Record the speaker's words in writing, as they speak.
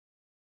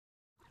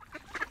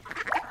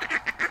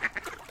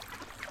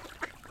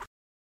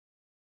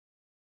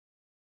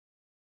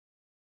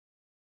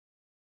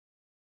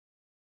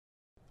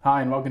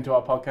Hi and welcome to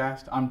our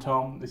podcast. I'm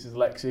Tom, this is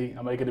Lexi,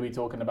 and we're going to be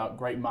talking about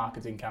great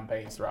marketing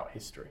campaigns throughout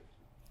history.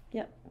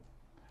 Yep.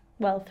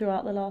 Well,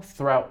 throughout the last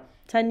Throughout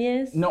 10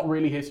 years? Not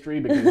really history,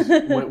 because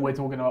we're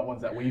talking about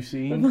ones that we've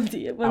seen,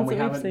 and we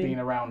haven't been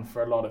around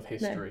for a lot of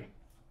history.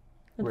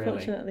 No,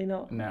 unfortunately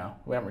not. No,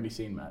 we haven't really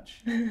seen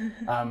much.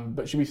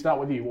 But should we start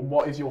with you?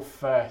 What is your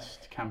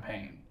first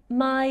campaign?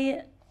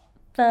 My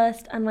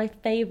first and my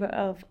favourite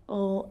of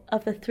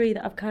the three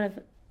that I've kind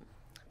of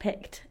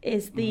picked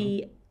is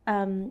the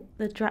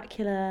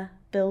Dracula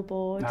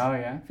billboard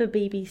for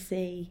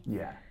BBC.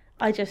 Yeah.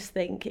 I just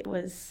think it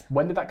was...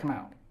 When did that come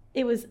out?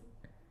 It was...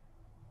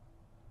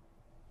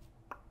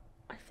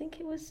 I think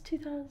it was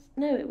 2000...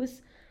 No, it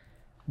was...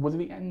 Was it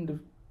the end of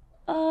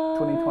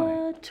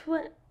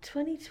 2020?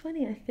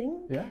 2020, I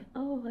think. Yeah?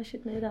 Oh, I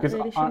should know that. Because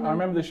really, I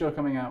remember the show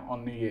coming out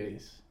on New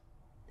Year's.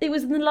 It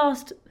was in the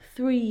last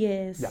 3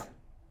 years,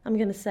 I'm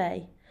going to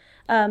say.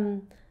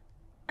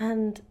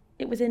 And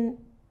it was in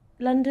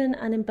London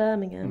and in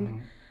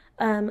Birmingham.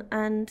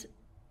 And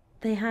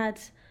they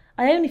had...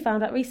 I only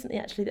found out recently,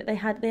 actually, that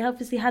they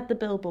obviously had the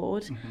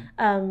billboard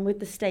with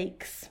the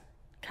stakes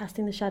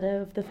casting the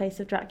shadow of the face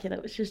of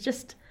Dracula, which was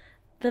just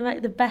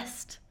the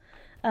best...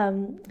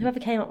 whoever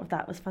came up with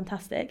that was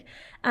fantastic.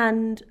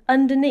 And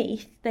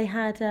underneath, they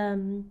had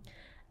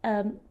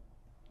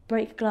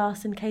break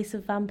glass in case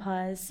of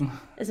vampires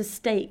as a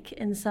stake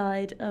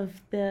inside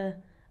of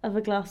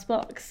a glass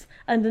box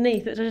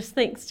underneath, which I just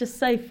think is just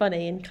so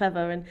funny and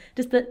clever, and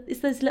just it's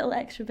those little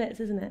extra bits,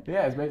 isn't it?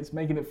 Yeah, it's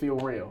making it feel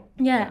real.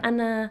 Yeah.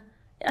 And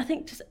I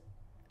think just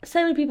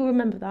so many people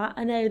remember that.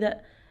 I know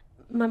that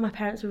my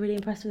parents were really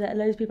impressed with it.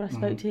 Loads of people I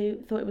spoke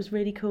to thought it was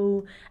really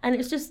cool, and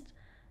it's just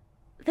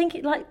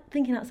thinking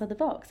outside the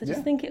box. I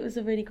just think it was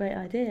a really great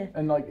idea.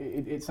 And like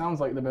it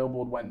sounds like the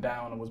billboard went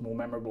down and was more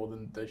memorable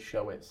than the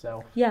show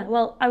itself. Yeah,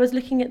 well, I was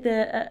looking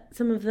at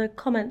some of the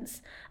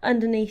comments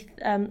underneath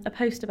a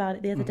post about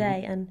it the other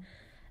day, and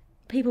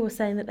people were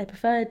saying that they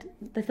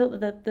thought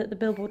that the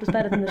billboard was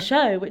better than the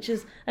show, which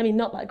is, I mean,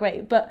 not that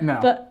great, but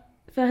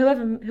for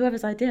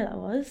whoever's idea that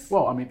was.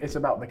 Well, I mean, it's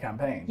about the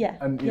campaign. Yeah.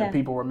 And you know,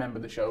 people remember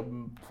the show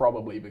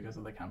probably because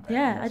of the campaign.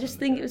 Yeah, I just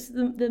think it was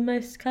the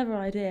most clever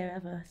idea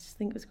ever. I just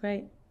think it was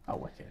great. Oh,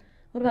 wicked.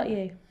 What about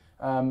you?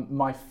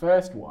 My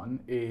first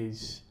one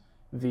is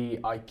the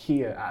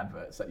IKEA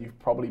adverts that you've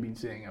probably been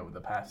seeing over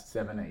the past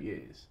 7-8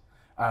 years.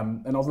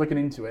 And I was looking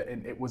into it,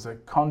 and it was a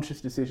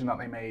conscious decision that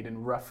they made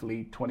in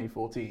roughly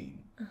 2014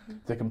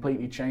 to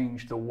completely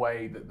change the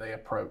way that they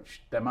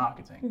approached their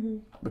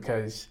marketing.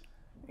 Because,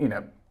 you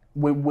know,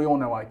 we all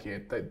know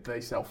IKEA,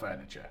 they sell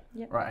furniture,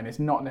 right? And it's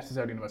not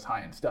necessarily the most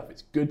high-end stuff,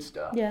 it's good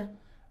stuff. Yeah.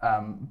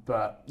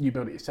 But you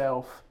build it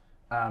yourself.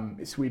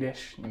 It's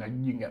Swedish, you know,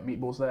 you can get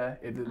meatballs there.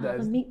 The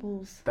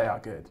meatballs. They are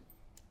good.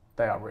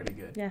 They are really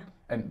good. Yeah.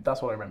 And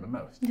that's what I remember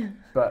most. Yeah.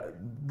 But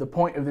the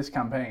point of this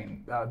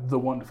campaign, The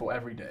Wonderful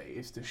Everyday,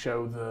 is to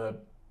show the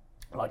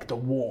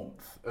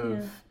warmth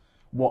of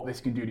what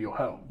this can do to your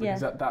home.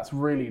 Because that's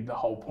really the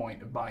whole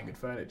point of buying good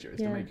furniture, is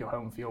to make your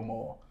home feel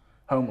more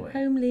homely.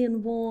 Homely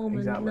and warm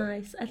and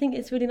nice. I think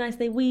it's really nice.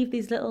 They weave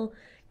these little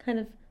kind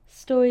of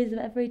stories of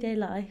everyday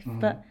life,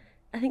 but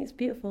I think it's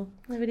beautiful.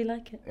 I really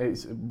like it.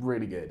 It's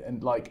really good,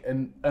 and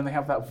and they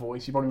have that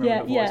voice. You probably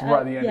remember the voice right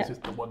at the end. It's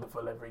just the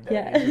wonderful every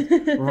day.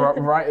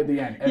 Right at the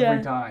end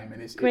every time,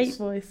 and it's great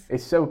voice.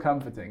 It's so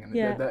comforting, and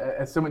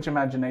there's so much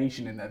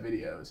imagination in their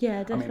videos.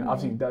 Yeah, definitely. I mean,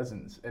 I've seen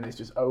dozens, and it's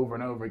just over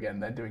and over again.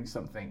 They're doing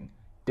something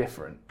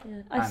different.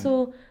 Yeah. I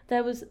saw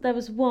there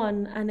was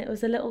one, and it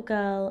was a little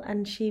girl,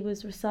 and she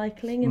was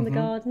recycling in the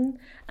garden,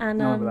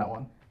 and I remember that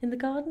one. In the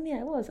garden,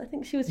 it was. I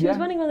think she was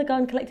running around the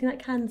garden collecting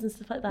like cans and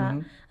stuff like that,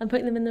 and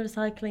putting them in the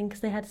recycling, because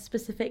they had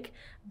specific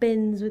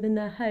bins within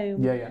their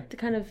home to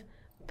kind of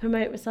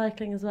promote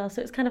recycling as well.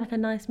 So it's kind of like a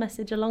nice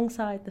message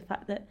alongside the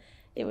fact that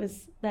it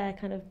was their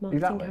kind of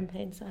marketing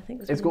campaign. So I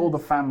think it's got all the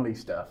family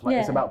stuff.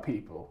 It's about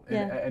people,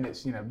 and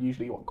it's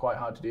usually quite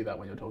hard to do that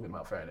when you're talking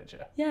about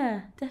furniture.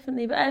 Yeah,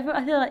 definitely. But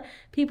I feel like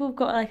people have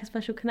got like a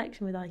special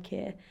connection with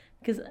IKEA,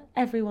 because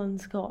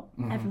everyone's got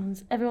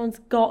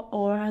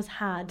or has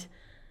had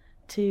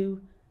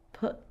to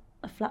put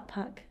a flat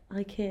pack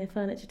IKEA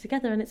furniture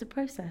together, and it's a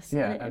process.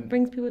 Yeah, and it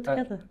brings people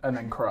together. And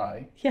then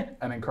cry. Yeah.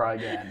 And then cry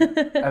again.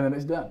 And then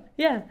it's done.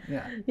 Yeah.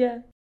 Yeah. Yeah.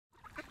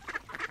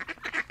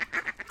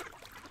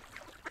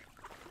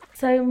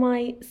 So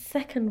my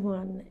second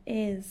one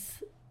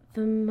is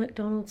the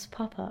McDonald's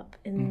pop-up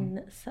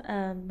in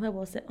where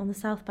was it? On the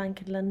South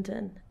Bank in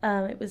London.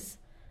 It was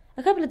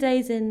a couple of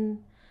days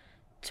in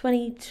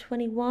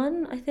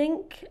 2021, I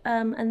think,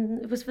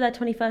 and it was for their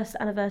 21st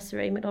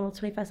anniversary, McDonald's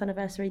 21st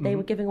anniversary. They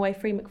were giving away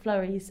free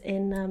McFlurries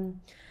in,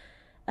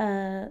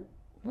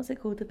 what's it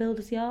called, the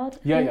Builder's Yard?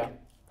 Yeah.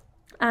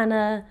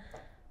 And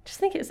just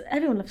think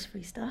everyone loves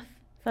free stuff,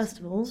 first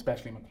of all.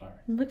 Especially McFlurry.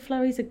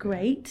 McFlurries are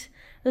great.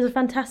 It was a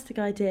fantastic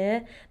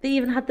idea. They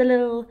even had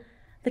the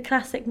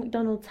classic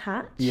McDonald's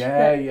hatch.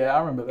 Yeah, I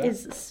remember that.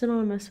 Is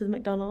synonymous with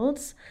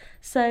McDonald's.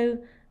 So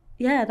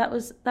yeah, that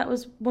was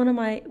one of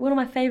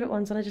my favourite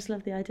ones, and I just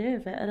love the idea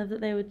of it. I love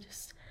that they would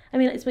just, I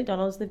mean, it's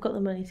McDonald's. They've got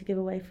the money to give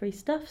away free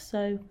stuff,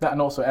 so That,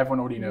 and also everyone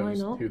already Why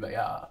knows not? who they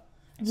are.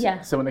 So,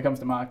 Yeah. So when it comes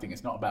to marketing,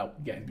 it's not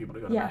about getting people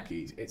to go to Yeah.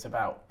 Mackey's. It's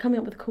about coming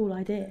up with a cool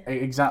idea.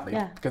 exactly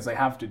Yeah. because they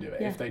have to do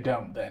it. Yeah. If they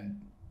don't,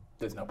 then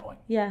there's no point.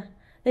 Yeah.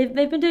 They've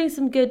been doing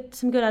some good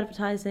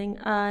advertising.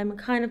 I'm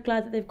kind of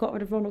glad that they've got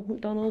rid of Ronald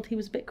McDonald. He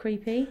was a bit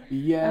creepy.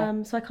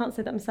 Yeah. So I can't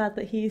say that I'm sad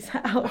that he's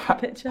out of the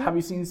picture. Have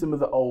you seen some of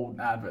the old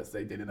adverts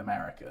they did in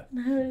America?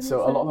 No, I didn't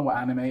So a say. lot of them were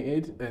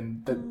animated,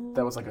 and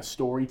there was like a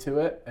story to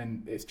it,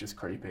 and it's just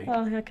creepy.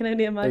 Oh, I can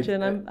only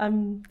imagine.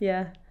 I'm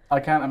yeah. I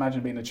can't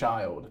imagine being a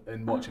child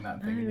and watching that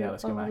and thinking, yeah,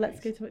 let's go Mackey's. Let's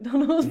go to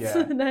McDonald's.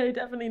 Yeah. No,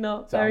 definitely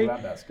not. So I'm Very,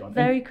 glad that's gone.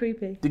 very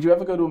creepy. Did you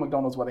ever go to a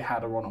McDonald's where they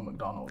had a Ronald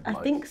McDonald? I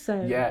think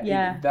so. Yeah.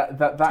 Yeah. That is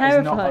not.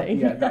 Terrifying.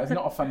 That is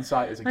not a fun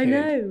sight as a kid. I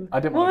know. I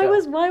didn't want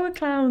to go. Why were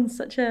clowns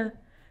such a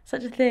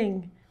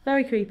thing?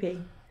 Very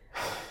creepy.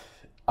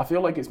 I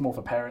feel like it's more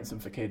for parents than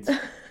for kids.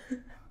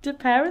 Do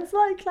parents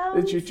like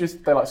clowns? It's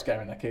just they like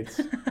scaring their kids.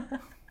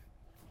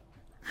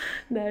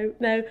 No.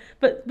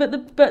 But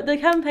the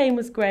campaign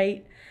was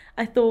great.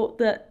 I thought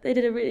that they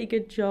did a really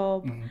good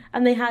job,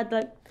 and they had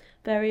like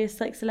various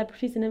like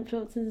celebrities and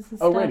influencers and stuff.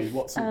 Oh really?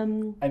 What's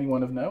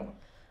anyone of note?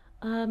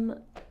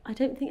 I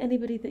don't think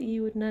anybody that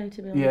you would know,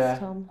 to be honest, Yeah,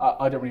 Tom.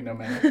 I don't really know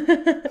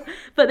many.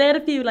 But they had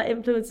a few like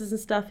influencers and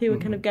stuff who were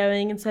kind of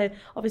going, and so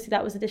obviously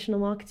that was additional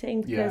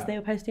marketing because they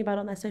were posting about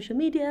it on their social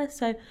media.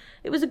 So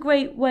it was a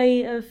great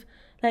way of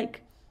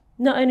like,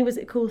 not only was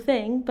it a cool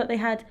thing, but they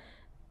had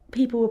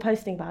people were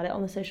posting about it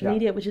on the social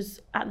media, which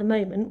is at the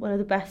moment one of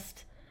the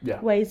best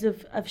ways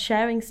of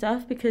sharing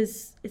stuff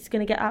because it's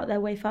going to get out there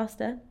way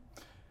faster.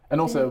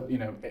 And also, you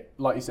know,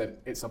 like you said,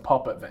 it's a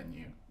pop-up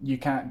venue. You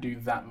can't do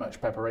that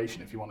much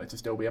preparation if you want it to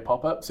still be a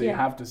pop-up. So you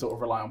have to sort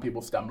of rely on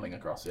people stumbling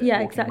across it,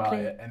 walking by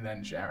it, and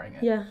then sharing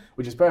it. Yeah.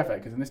 Which is perfect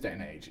because in this day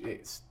and age,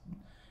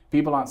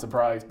 people aren't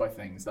surprised by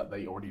things that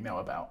they already know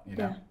about, you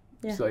know?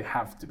 Yeah. So they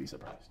have to be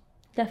surprised.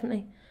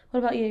 Definitely. What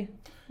about you?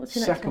 What's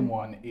your next Second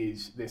one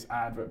is this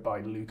advert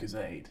by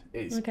Lucozade.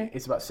 Okay.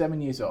 It's about 7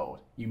 years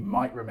old. You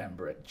might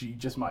remember it. You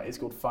just might. It's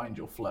called Find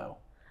Your Flow.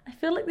 I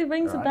feel like it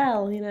rings a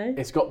bell, you know?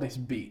 It's got this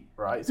beat,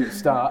 right? So it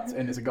starts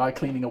and there's a guy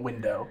cleaning a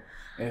window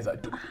and it's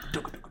like,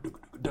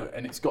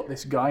 and it's got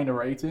this guy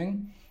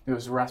narrating with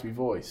his raspy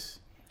voice.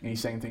 And he's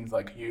saying things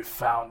like, "You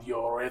found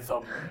your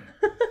rhythm."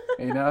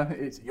 You know,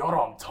 it's "You're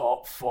on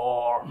top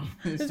form."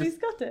 Is he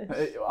Scottish?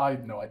 I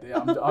have no idea.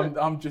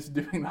 I'm just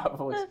doing that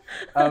voice,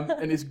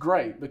 and it's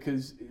great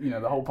because you know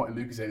the whole point of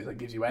Lucozade is it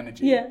gives you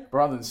energy. Yeah. But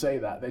rather than say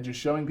that, they're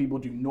just showing people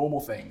do normal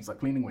things like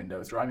cleaning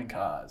windows, driving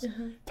cars,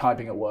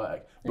 typing at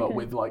work, but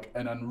with like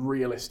an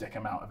unrealistic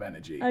amount of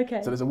energy.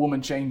 Okay. So there's a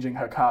woman changing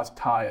her car's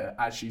tire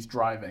as she's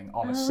driving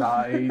on a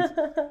side.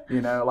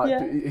 You know,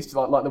 like it's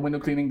like the window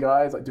cleaning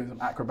guy is like doing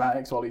some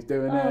acrobatics while he's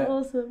doing it. Oh,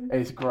 awesome.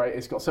 It's great.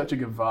 It's got such a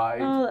good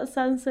vibe. Oh, that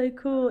sounds so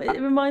cool. It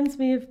reminds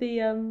me of the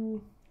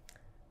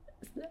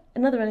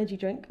another energy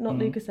drink, not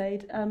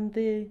Lucozade.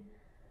 The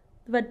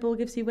Red Bull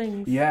gives you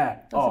wings. Yeah.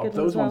 That's a good one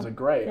those as well. ones are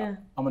great. Yeah.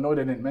 I'm annoyed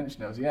I didn't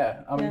mention those.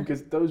 Yeah. I mean,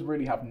 because those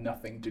really have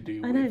nothing to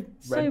do with Red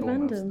so Bull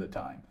most random. of the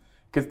time.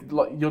 Because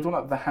like you're talking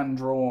about the hand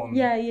drawn.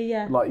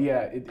 Yeah. Like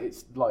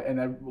it's like and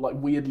they're like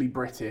weirdly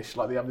British.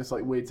 Like they have this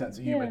like weird sense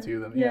of humor to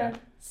them. Yeah.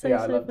 So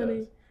I love funny.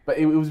 those. But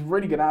it was a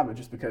really good advert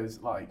just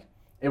because like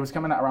it was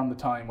coming out around the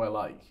time where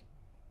like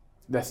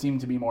there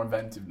seemed to be more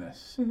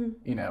inventiveness,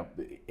 you know,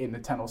 in the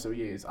 10 or so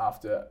years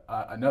after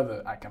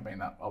another ad campaign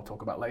that I'll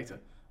talk about later,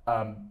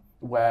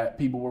 where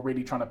people were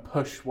really trying to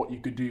push what you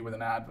could do with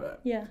an advert.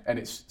 Yeah. And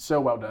it's so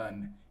well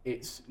done.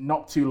 It's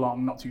not too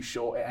long, not too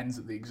short. It ends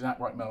at the exact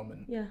right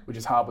moment, which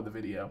is hard with the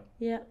video.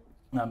 Yeah.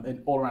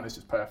 And all around it's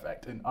just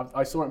perfect. And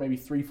I saw it maybe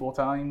 3-4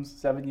 times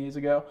 7 years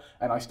ago,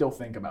 and I still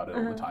think about it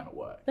all the time at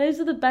work.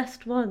 Those are the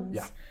best ones.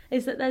 Yeah.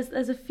 Is that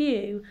there's a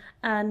few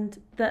and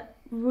that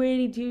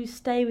really do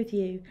stay with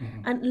you,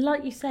 and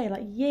like you say,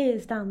 like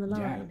years down the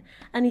line,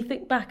 and you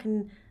think back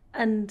and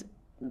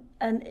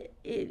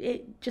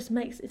it just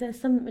makes there's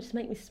something that just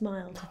makes me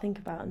smile to think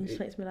about and just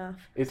makes me laugh.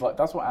 It's like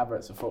that's what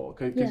adverts are for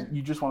because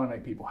you just want to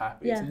make people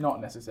happy. It's not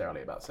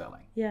necessarily about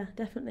selling. Yeah,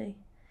 definitely.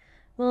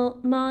 Well,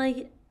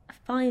 my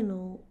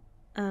final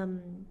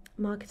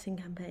marketing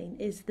campaign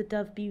is the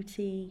Dove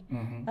Beauty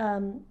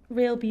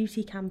Real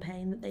Beauty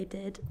campaign that they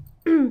did.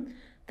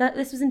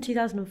 This was in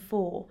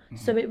 2004,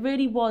 so it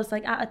really was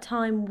like at a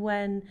time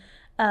when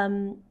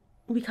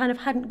we kind of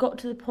hadn't got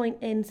to the point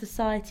in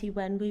society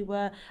when we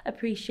were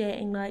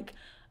appreciating like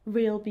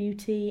real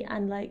beauty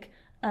and like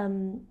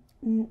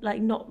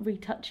not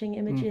retouching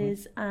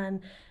images,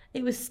 and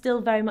it was still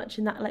very much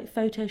in that like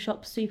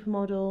Photoshop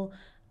supermodel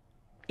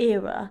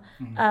era.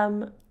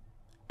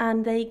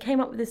 And they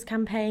came up with this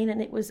campaign,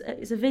 and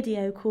it's a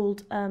video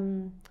called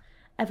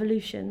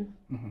Evolution,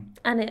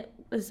 and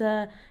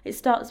it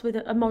starts with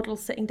a model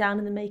sitting down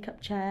in the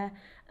makeup chair,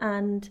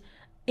 and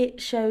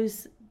it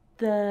shows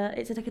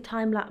it's like a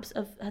time lapse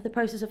of the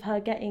process of her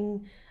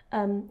getting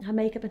her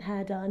makeup and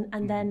hair done,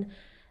 and then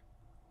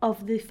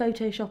of the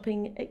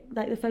photoshopping,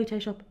 like the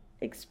Photoshop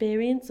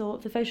experience or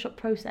the Photoshop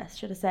process,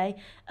 should I say,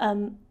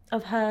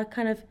 of her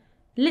kind of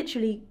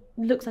literally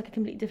looks like a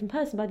completely different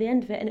person by the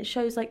end of it, and it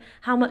shows like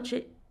how much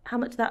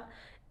that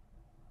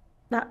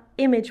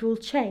image will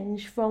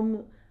change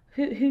from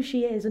who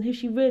she is and who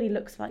she really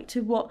looks like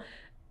to what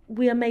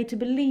we are made to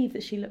believe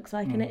that she looks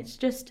like. And it's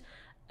just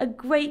a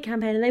great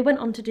campaign, and they went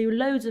on to do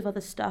loads of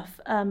other stuff.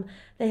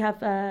 They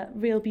have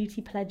real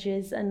beauty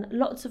pledges and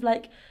lots of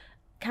like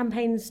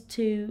campaigns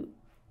to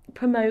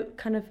promote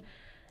kind of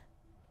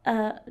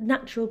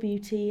natural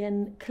beauty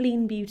and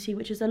clean beauty,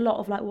 which is a lot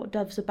of like what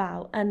Dove's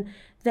about. And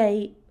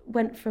they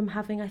went from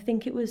having, I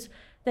think it was,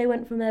 they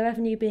went from their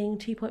revenue being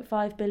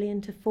 2.5 billion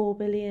to 4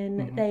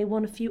 billion. They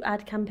won a few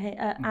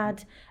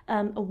ad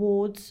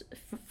awards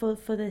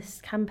for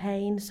this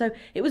campaign. So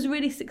it was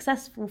really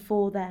successful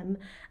for them.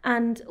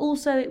 And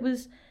also it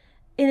was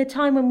in a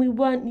time when we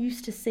weren't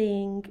used to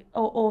seeing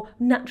or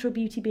natural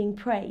beauty being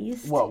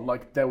praised. Well,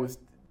 like there was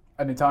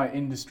an entire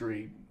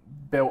industry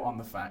built on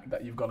the fact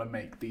that you've got to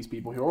make these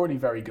people who are already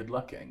very good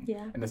looking,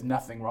 and there's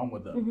nothing wrong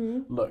with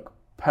them, look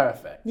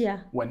perfect.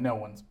 When no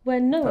one's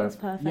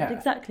perfect.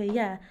 Exactly.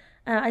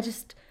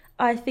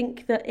 I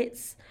think that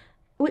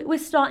we're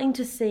starting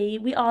to see,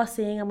 we are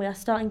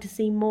starting to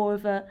see more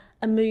of a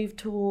move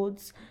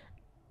towards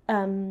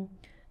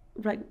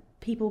like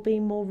people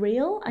being more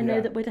real. I know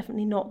that we're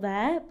definitely not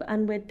there,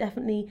 and we're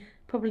definitely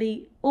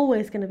probably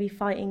always going to be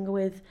fighting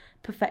with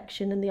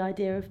perfection and the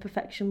idea of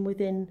perfection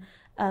within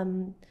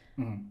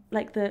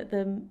like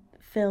the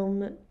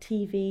film,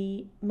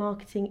 TV,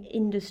 marketing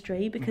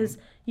industry, because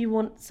you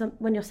want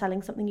when you're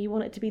selling something, you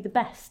want it to be the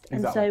best.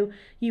 Exactly. And so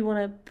you want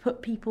to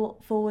put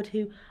people forward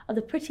who are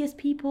the prettiest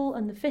people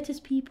and the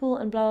fittest people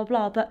and blah,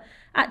 blah, blah. But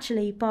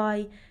actually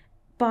by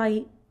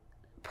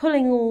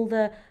pulling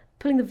the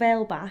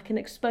veil back and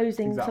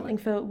exposing something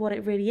for what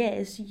it really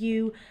is,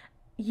 you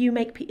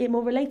make it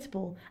more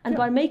relatable. And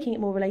by making it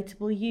more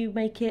relatable, you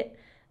make it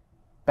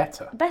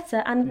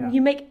better, and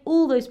you make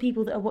all those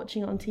people that are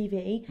watching it on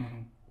TV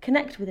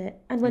connect with it,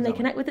 and when they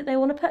connect with it, they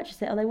want to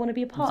purchase it or they want to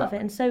be a part of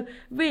it. And so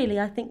really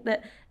I think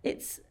that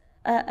it's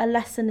a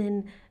lesson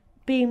in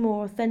being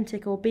more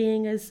authentic or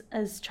being as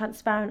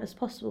transparent as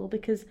possible,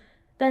 because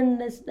then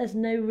there's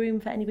no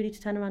room for anybody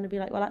to turn around and be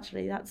like, well,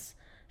 actually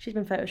she's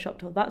been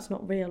photoshopped, or that's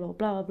not real, or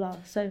blah blah blah.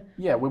 So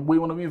we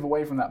want to move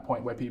away from that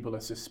point where people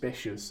are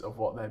suspicious of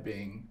what they're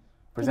being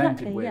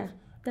presented with.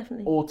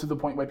 Definitely. Or to the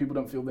point where people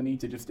don't feel the need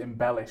to just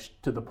embellish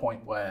to the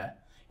point where,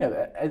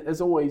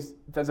 as always,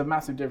 there's a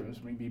massive difference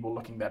between people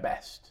looking their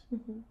best,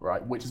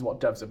 right? Which is what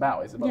Dove's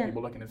about. It's about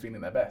people looking and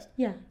feeling their best.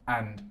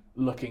 And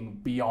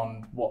looking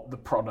beyond what the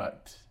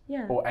product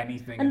or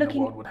anything in the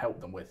world would help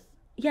them with.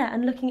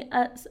 And looking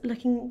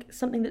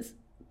something that's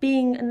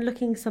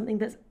something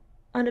that's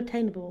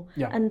unobtainable.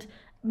 And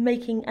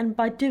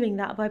by doing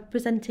that, by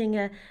presenting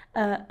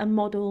a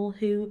model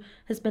who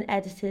has been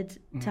edited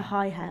to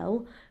high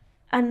hell,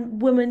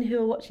 and women who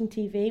are watching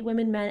TV,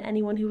 women, men,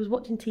 anyone who was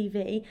watching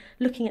TV,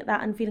 looking at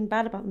that and feeling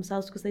bad about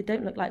themselves because they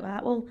don't look like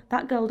that. Well,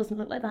 that girl doesn't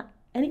look like that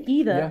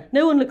either.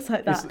 No one looks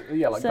like that. So,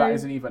 that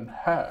isn't even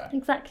her.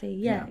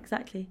 Exactly.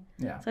 Exactly.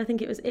 So I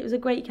think it was a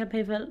great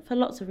campaign for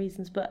lots of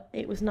reasons, but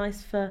it was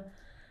nice to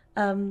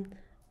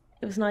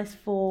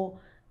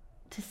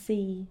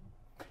see.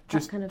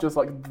 Just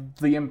like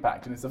the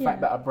impact, and it's the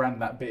fact that a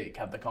brand that big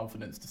had the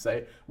confidence to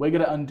say, we're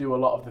going to undo a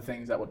lot of the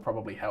things that would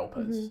probably help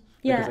us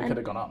because it could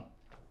have gone on.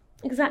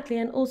 Exactly,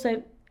 and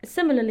also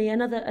similarly,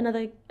 another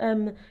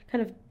kind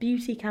of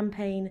beauty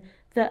campaign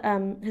that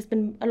has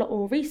been a lot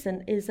more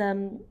recent is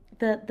the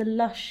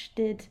Lush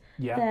did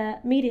their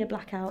media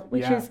blackout,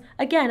 which is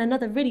again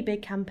another really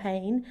big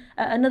campaign,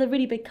 another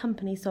really big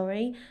company,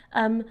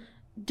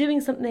 doing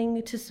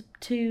something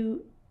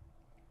to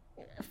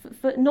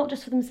for not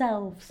just for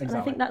themselves. And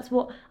I think that's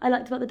what I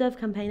liked about the Dove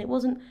campaign. It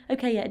wasn't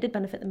it did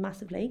benefit them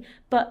massively,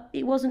 but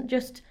it wasn't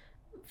just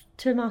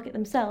to market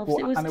themselves,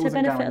 it was to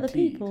benefit other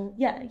people.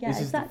 This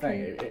is the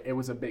thing. It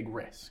was a big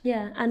risk.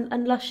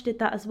 And Lush did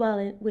that as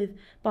well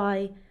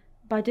by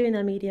doing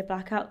their media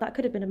blackout. That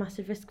could have been a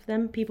massive risk for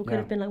them. People could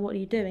have been like, what are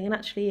you doing? And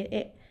actually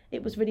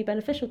it was really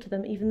beneficial to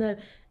them, even though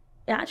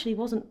it actually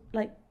wasn't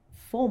like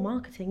for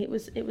marketing. It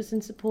was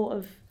in support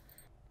of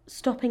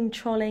stopping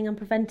trolling and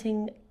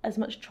preventing as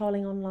much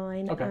trolling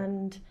online,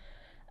 and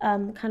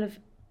kind of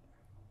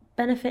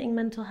benefiting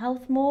mental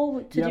health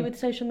more to do with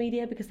social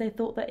media, because they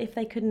thought that if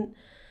they couldn't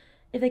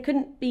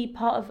be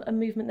part of a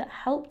movement that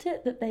helped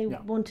it, that they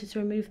wanted to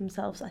remove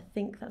themselves. I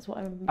think that's what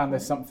I remember. And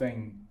there's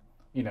something,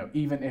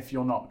 even if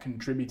you're not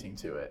contributing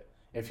to it,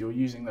 if you're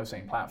using those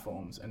same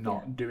platforms and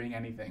not doing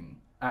anything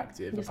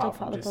active, apart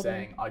from just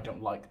saying, I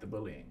don't like the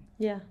bullying.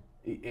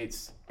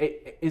 It's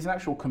an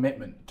actual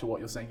commitment to what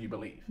you're saying you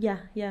believe. Yeah,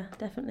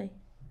 definitely.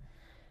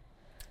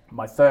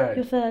 Your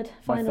third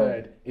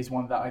final. is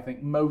one that I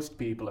think most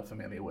people are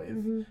familiar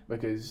with,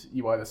 because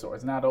you either saw it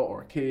as an adult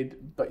or a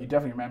kid, but you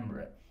definitely remember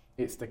it.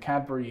 It's the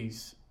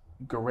Cadbury's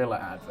Gorilla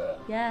advert.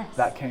 Yes.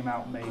 That came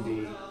out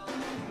maybe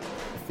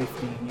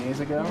 15 years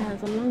ago. Yeah,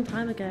 it was a long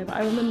time ago, but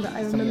I remember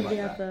the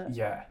advert.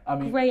 Yeah, I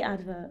mean, great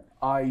advert.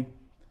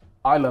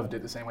 I loved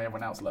it the same way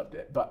everyone else loved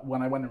it, but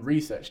when I went and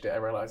researched it, I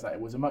realised that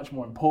it was a much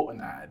more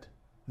important ad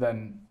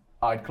than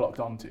I'd clocked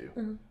onto.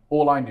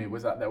 All I knew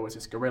was that there was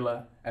this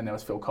gorilla and there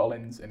was Phil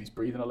Collins and he's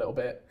breathing a little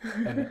bit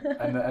and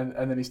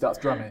then he starts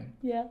drumming.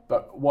 Yeah.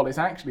 But what it's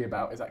actually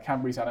about is that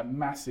Cadbury's had a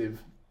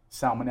massive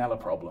salmonella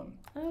problem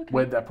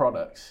with their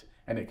products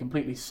and it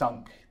completely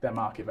sunk their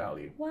market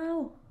value.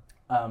 Wow.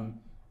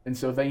 And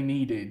so they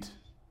needed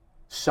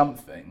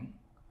something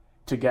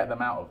to get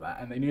them out of that.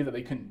 And they knew that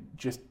they couldn't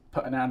just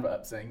put an advert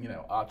up saying,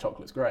 our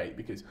chocolate's great,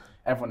 because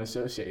everyone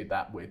associated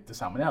that with the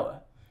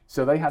salmonella.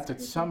 So they had to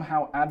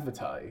somehow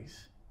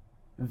advertise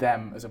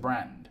them as a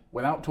brand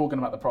without talking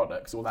about the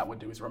products. All that would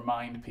do is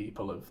remind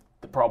people of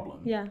the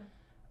problem. Yeah.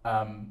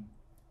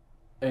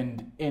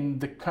 And in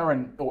the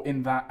current, or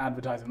in that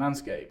advertising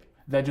landscape,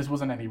 there just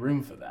wasn't any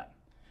room for that,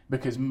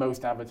 because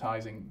most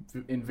advertising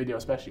in video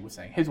especially was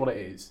saying, here's what it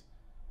is,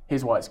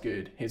 here's why it's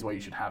good, here's why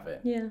you should have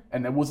it. Yeah.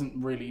 And there wasn't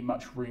really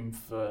much room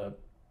for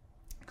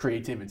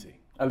creativity.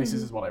 At least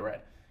this is what I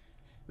read.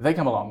 They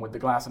come along with the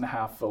glass and a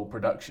half full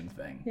production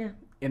thing. Yeah.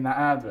 In that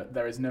advert,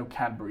 there is no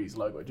Cadbury's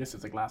logo. It just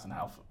says a glass and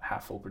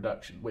half full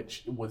production,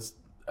 which was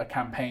a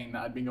campaign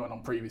that had been going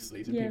on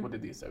previously, so people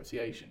did the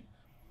association.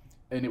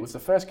 And it was the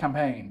first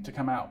campaign to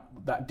come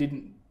out that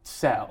didn't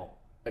sell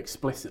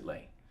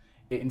explicitly.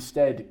 It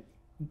instead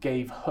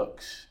gave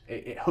hooks.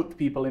 It hooked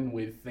people in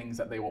with things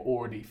that they were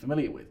already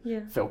familiar with.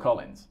 Yeah. Phil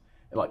Collins.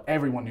 Like,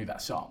 everyone knew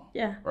that song.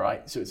 Yeah.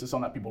 Right? So it's a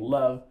song that people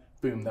love.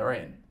 Boom, they're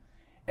in.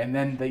 And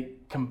then they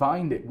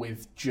combined it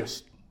with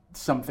just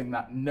something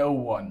that no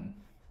one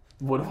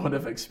would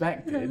have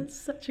expected. That's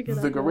such a good the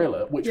idea.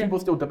 gorilla, which people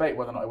still debate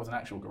whether or not it was an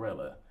actual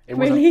gorilla. It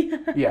Really?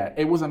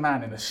 It was a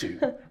man in a suit.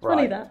 Right?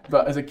 Funny that.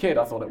 But as a kid,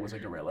 I thought it was a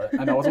gorilla,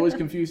 and I was always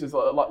confused as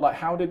like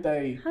how did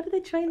they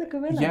train the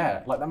gorilla?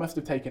 Yeah, like that must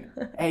have taken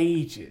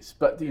ages.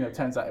 But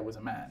turns out it was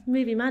a man.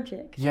 Movie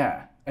magic.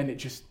 Yeah, and it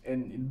just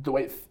and the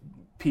way it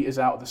peters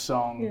out of the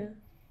song. Yeah.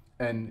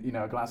 And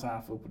a glass and a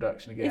half full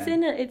production again.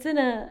 It's in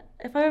a.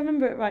 If I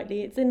remember it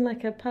rightly, it's in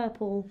like a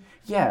purple.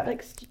 Yeah.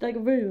 Like a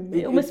room.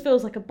 It almost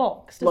feels like a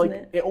box, doesn't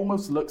it? It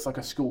almost looks like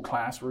a school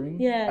classroom.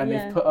 Yeah. And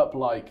they've put up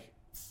like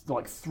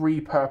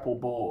 3 purple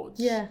boards.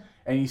 Yeah.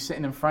 And he's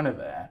sitting in front of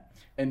there,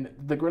 and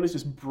the gorilla's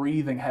just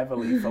breathing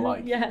heavily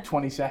for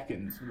 20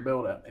 seconds for the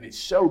build up, and it's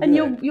so good.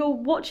 And you're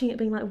watching it,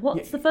 being like,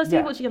 what's the first thing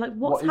you're watching? You're like,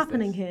 what's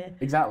happening here?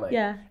 Exactly.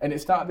 Yeah. And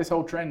it started this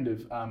whole trend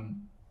of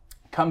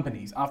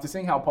companies, after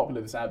seeing how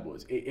popular this ad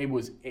was,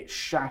 it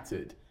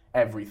shattered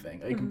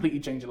everything. It completely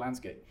changed the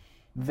landscape.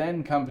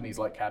 Then companies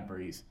like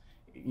Cadbury's,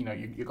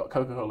 you've got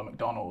Coca-Cola,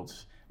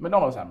 McDonald's.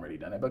 McDonald's haven't really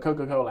done it, but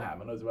Coca-Cola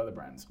have, and loads of other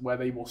brands, where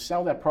they will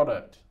sell their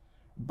product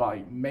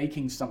by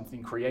making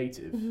something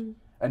creative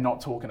and not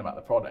talking about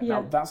the product. Yeah.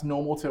 Now, that's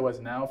normal to us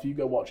now. If you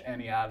go watch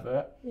any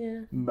advert,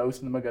 most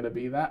of them are going to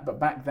be that. But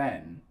back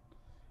then,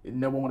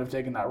 no one would have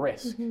taken that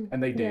risk.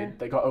 And they did. Yeah.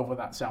 They got over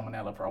that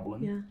salmonella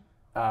problem.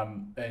 Yeah.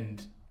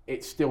 And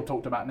it's still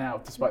talked about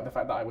now, despite the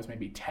fact that I was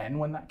maybe 10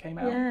 when that came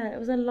out. Yeah, it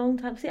was a long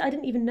time. See, I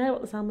didn't even know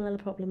about the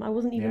salmonella problem.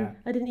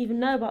 I didn't even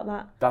know about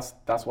that.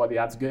 That's why the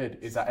ad's good,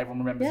 is that everyone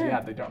remembers the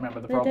ad, they don't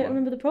remember the problem. They don't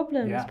remember the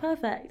problem. Yeah. It's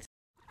perfect.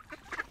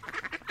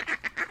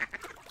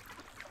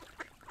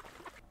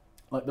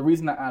 Like, the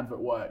reason that advert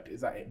worked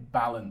is that it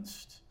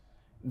balanced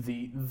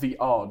the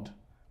odd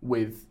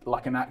with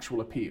like an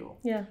actual appeal.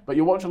 Yeah. But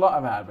you watch a lot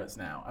of adverts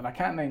now, and I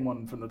can't name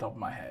one from the top of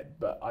my head,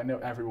 but I know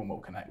everyone will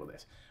connect with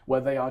this,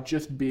 where they are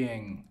just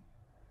being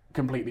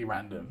completely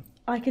random.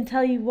 I can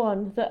tell you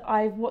one that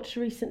I've watched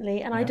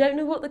recently, and I don't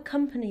know what the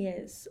company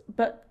is,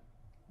 but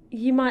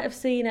you might have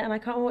seen it, and I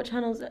can't remember what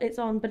channels it's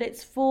on, but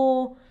it's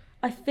for,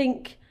 I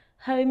think,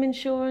 home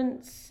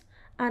insurance,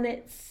 and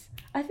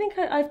I think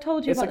I've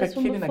told you about this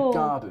one before. It's like a kid in a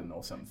garden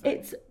or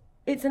something.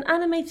 It's an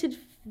animated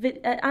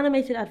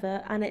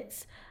advert, and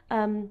it's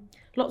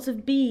lots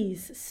of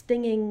bees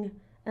stinging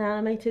an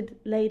animated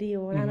lady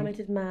or an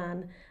animated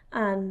man,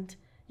 and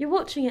you're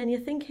watching it and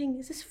you're thinking,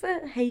 is this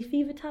for hay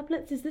fever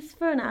tablets? Is this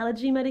for an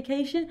allergy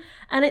medication?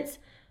 And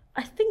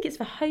I think it's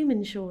for home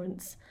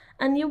insurance.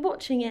 And you're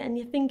watching it and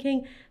you're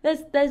thinking,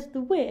 there's a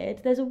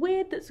weird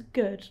that's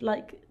good,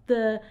 like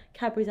the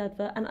Cadbury's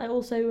advert. And I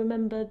also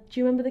remember, do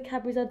you remember the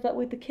Cadbury's advert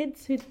with the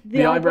kids who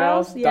the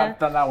eyebrows? Yeah.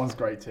 That one's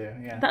great too,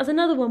 yeah. That's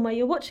another one where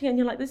you're watching it and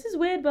you're like, this is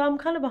weird, but I'm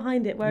kind of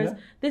behind it. Whereas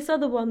this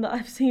other one that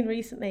I've seen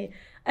recently,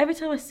 every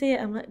time I see it,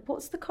 I'm like,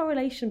 what's the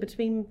correlation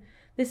between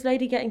this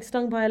lady getting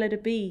stung by a load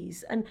of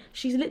bees and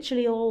she's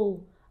literally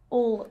all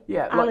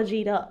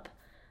allergied up?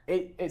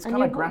 It's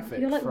kind of graphic.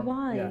 You're like,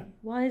 why? Yeah.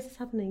 Why is this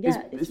happening?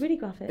 Yeah, it's really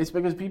graphic. It's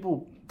because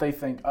people, they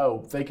think,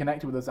 they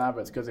connected with those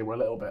adverts because they were a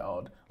little bit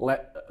odd.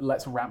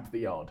 Let's ramp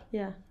the odd.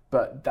 Yeah.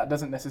 But that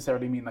doesn't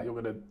necessarily mean that you're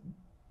going to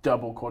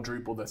double,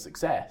 quadruple the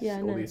success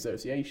or the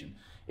association.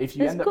 If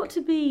you There's got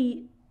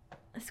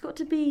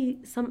to be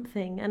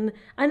something. And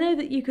I know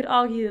that you could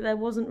argue that there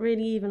wasn't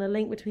really even a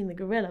link between the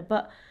gorilla,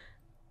 but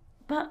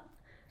it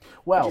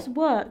just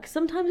works.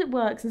 Sometimes it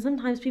works, and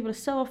sometimes people are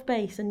so off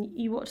base, and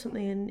you watch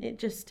something and it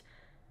just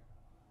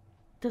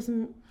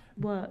doesn't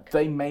work.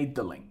 They made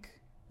the link.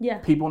 Yeah.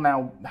 People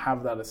now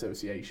have that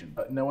association,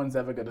 but no one's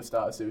ever going to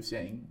start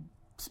associating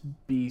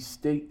bees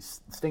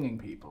stinging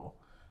people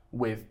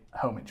with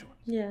home insurance.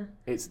 Yeah.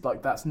 It's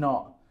like there's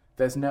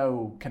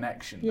no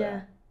connection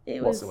there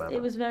whatsoever.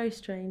 It was very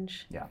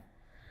strange. Yeah.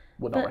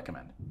 Would not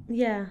recommend.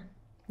 Yeah.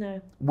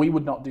 No. We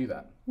would not do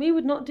that. We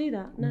would not do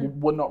that. No.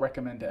 Would not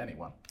recommend to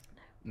anyone.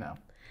 No.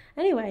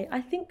 Anyway,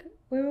 I think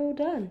we're all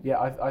done. Yeah,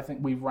 I think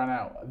we've run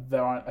out.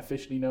 There are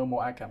officially no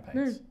more ad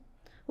campaigns. No.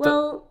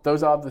 Well,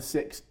 those are the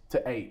 6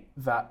 to 8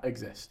 that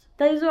exist.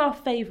 Those are our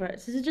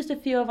favourites. This is just a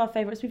few of our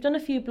favourites. We've done a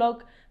few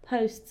blog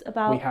posts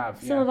about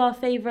some of our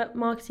favourite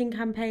marketing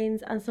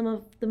campaigns and some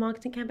of the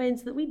marketing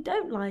campaigns that we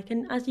don't like.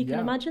 And as you can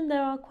imagine,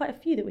 there are quite a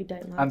few that we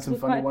don't like. And some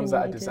funny ones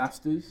that are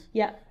disasters.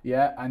 Yeah.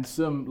 Yeah, and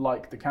some,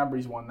 like the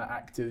Cadbury's one, that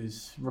act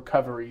as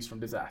recoveries from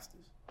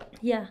disasters.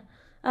 Yeah.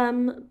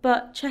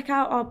 But check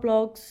out our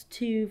blogs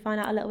to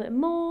find out a little bit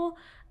more.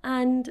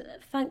 And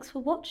thanks for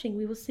watching.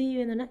 We will see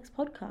you in the next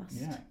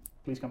podcast. Yeah.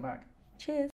 Please come back. Cheers.